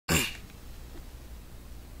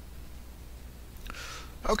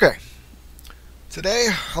Okay, today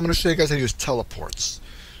I'm going to show you guys how to use teleports.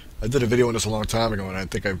 I did a video on this a long time ago, and I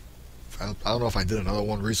don't know if I did another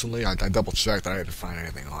one recently. I double checked, I didn't find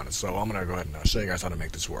anything on it, so I'm going to go ahead and show you guys how to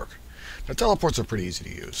make this work. Now, teleports are pretty easy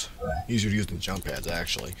to use. Easier to use than jump pads,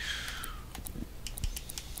 actually.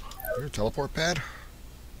 Here, teleport pad.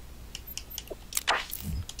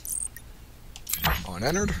 On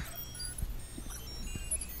entered.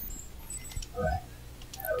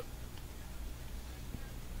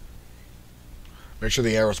 Make sure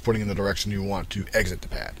the arrow's pointing in the direction you want to exit the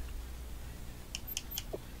pad.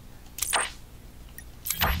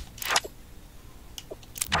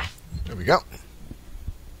 There we go.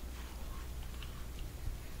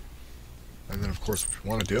 And then, of course, what you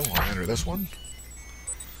want to do, I'll enter this one.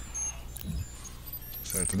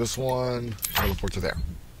 Send it to this one. Teleport to there.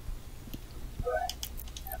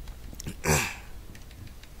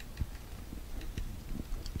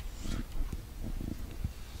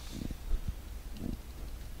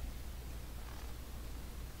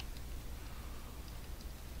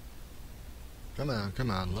 Come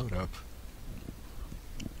on, load up.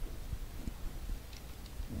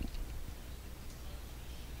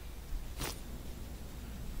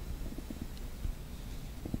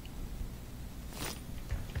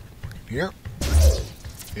 Here.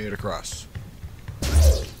 Made it across.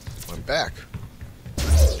 Went back.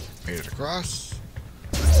 Made it across.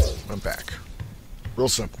 Went back. Real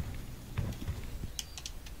simple.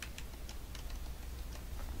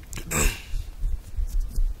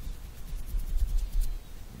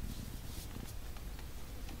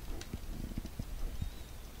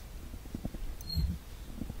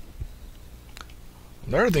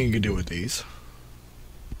 Another thing you can do with these,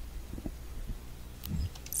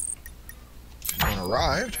 when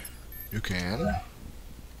arrived, you can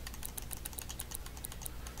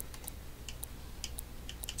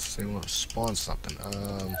say we want to spawn something.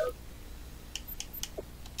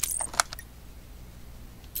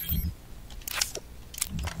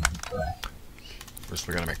 First,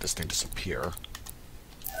 we gotta make this thing disappear.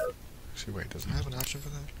 Actually, wait, does it have an option for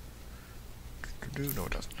that? No,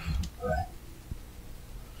 it doesn't.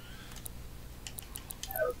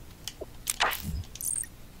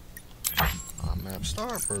 Map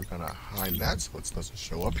start, we're gonna hide that so it doesn't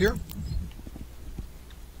show up here.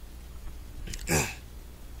 And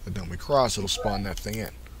then we cross, it'll spawn that thing in.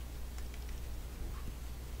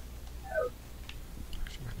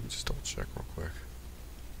 Actually, let me just double check real quick.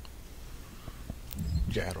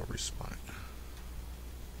 Yeah, it'll respawn it.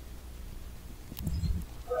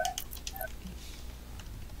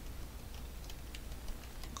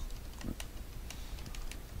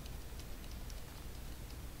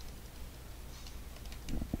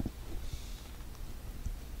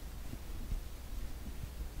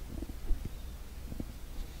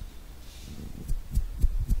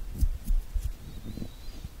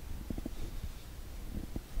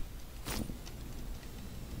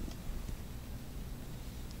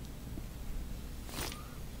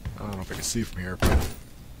 I don't know if I can see from here, but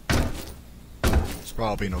there's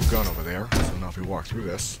probably no gun over there. So now if we walk through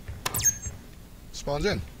this, spawns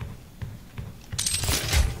in.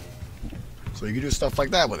 So you can do stuff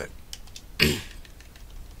like that with it.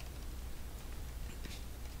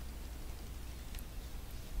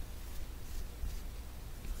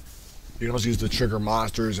 You can also use the trigger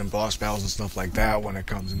monsters and boss battles and stuff like that when it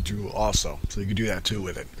comes into also. So you can do that too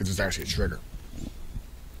with it, because it's actually a trigger.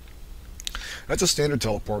 That's a standard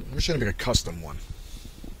teleport. We're going to make a custom one.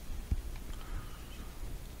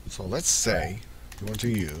 So let's say we want to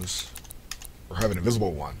use, or have an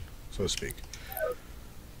invisible one, so to speak.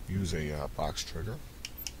 Use a box trigger.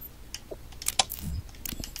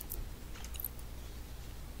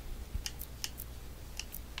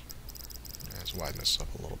 Let's widen this up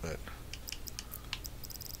a little bit.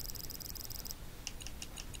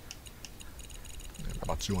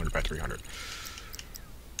 About 200 by 300.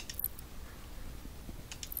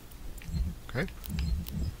 Okay.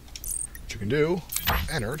 What you can do,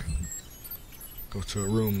 entered, go to a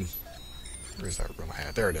room. Where's that room I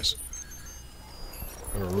had? There it is.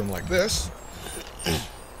 Go to a room like this.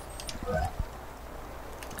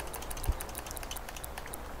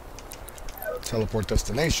 Teleport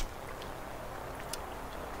destination.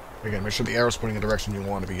 Again, make sure the arrow's pointing in the direction you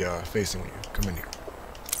want to be facing when you come in here.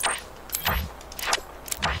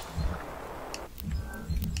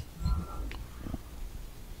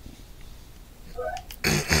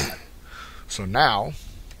 So now,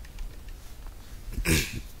 the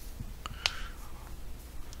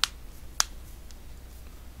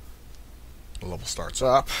level starts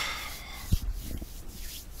up.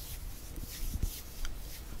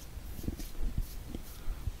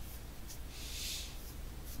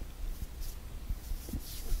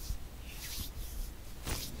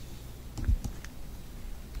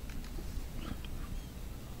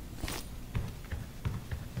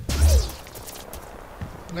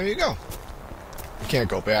 And there you go. You can't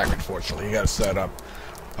go back, unfortunately. You got to set up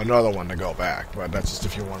another one to go back. But that's just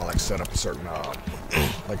if you want to like set up a certain,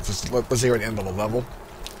 like just let's say you're at the end of a level,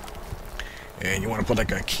 and you want to put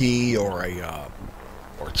like a key or a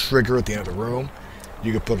trigger at the end of the room.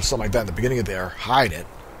 You could put something like that in the beginning of there, hide it,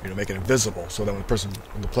 make it invisible, so that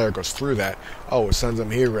when the player goes through that, oh, it sends them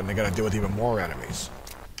here, and they got to deal with even more enemies.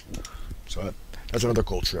 So that's another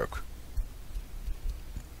cool trick.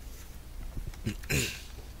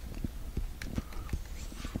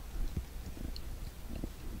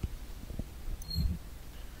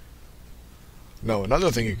 No, another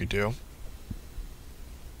thing you could do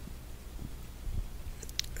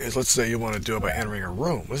is, let's say you want to do it by entering a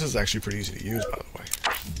room. This is actually pretty easy to use, by the way.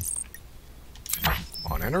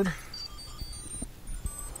 On entered.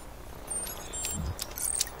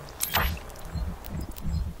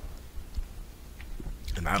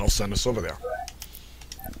 And that'll send us over there.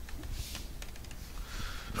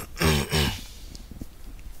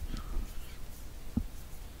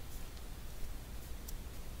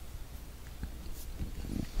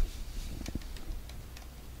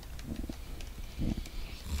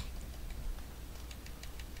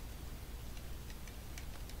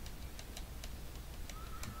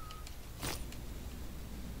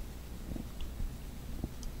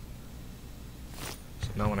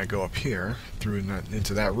 Now when I go up here,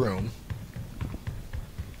 into that room,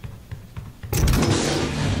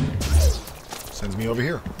 sends me over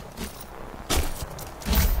here.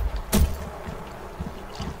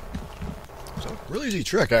 So, really easy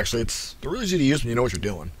trick, actually. It's really easy to use when you know what you're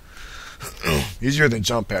doing. Easier than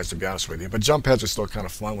jump pads, to be honest with you. But jump pads are still kind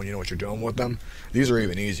of fun when you know what you're doing with them. These are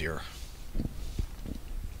even easier.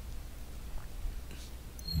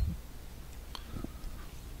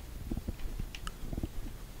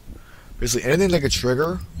 Basically, anything like a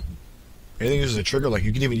trigger, anything uses a trigger, like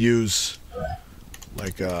you can even use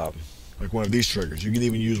like one of these triggers. You can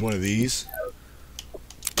even use one of these.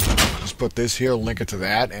 Just put this here, link it to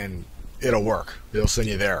that, and it'll work. It'll send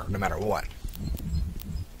you there no matter what.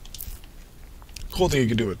 Cool thing you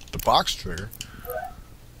can do with the box trigger.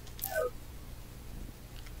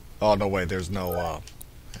 Oh no, wait, there's no.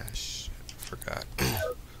 Shit, I forgot.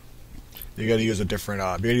 You got to use a different. You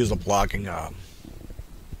got to use the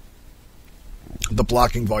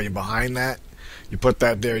blocking volume behind that. You put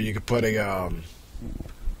that there. You could put a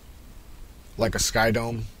like a sky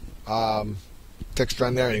dome texture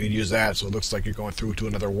on there, and you can use that so it looks like you're going through to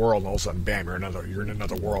another world, and all of a sudden, bam, you're in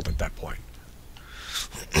another world at that point.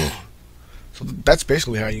 So that's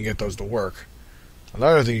basically how you can get those to work.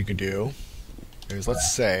 Another thing you can do is,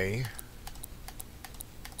 let's say,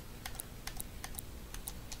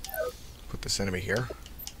 put this enemy here.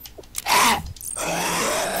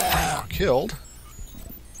 Killed.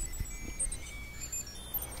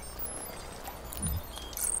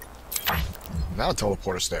 Now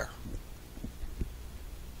teleport us there.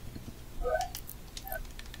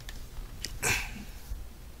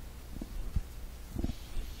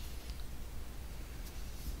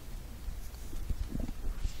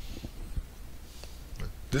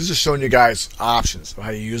 This is just showing you guys options of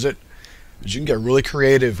how you use it. But you can get really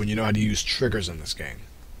creative when you know how to use triggers in this game.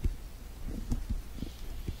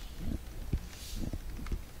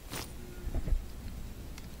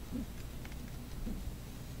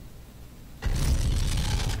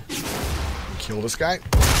 Kill this guy.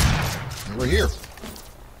 And we're here.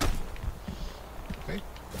 Okay.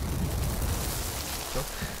 So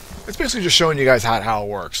it's basically just showing you guys how it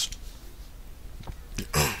works.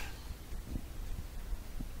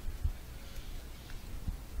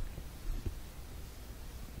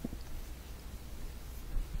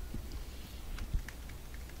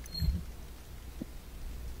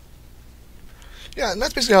 Yeah, and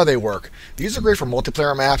that's basically how they work. These are great for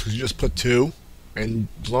multiplayer maps because you just put two, and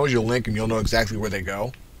as long as you link them, you'll know exactly where they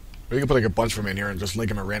go. Or you can put like a bunch of them in here and just link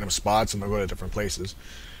them at random spots, and they'll go to different places.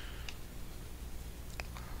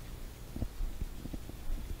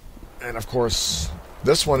 And of course,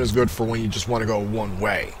 this one is good for when you just want to go one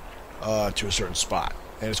way to a certain spot.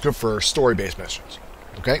 And it's good for story-based missions.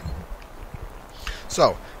 Okay?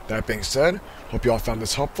 So, that being said, hope you all found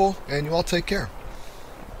this helpful, and you all take care.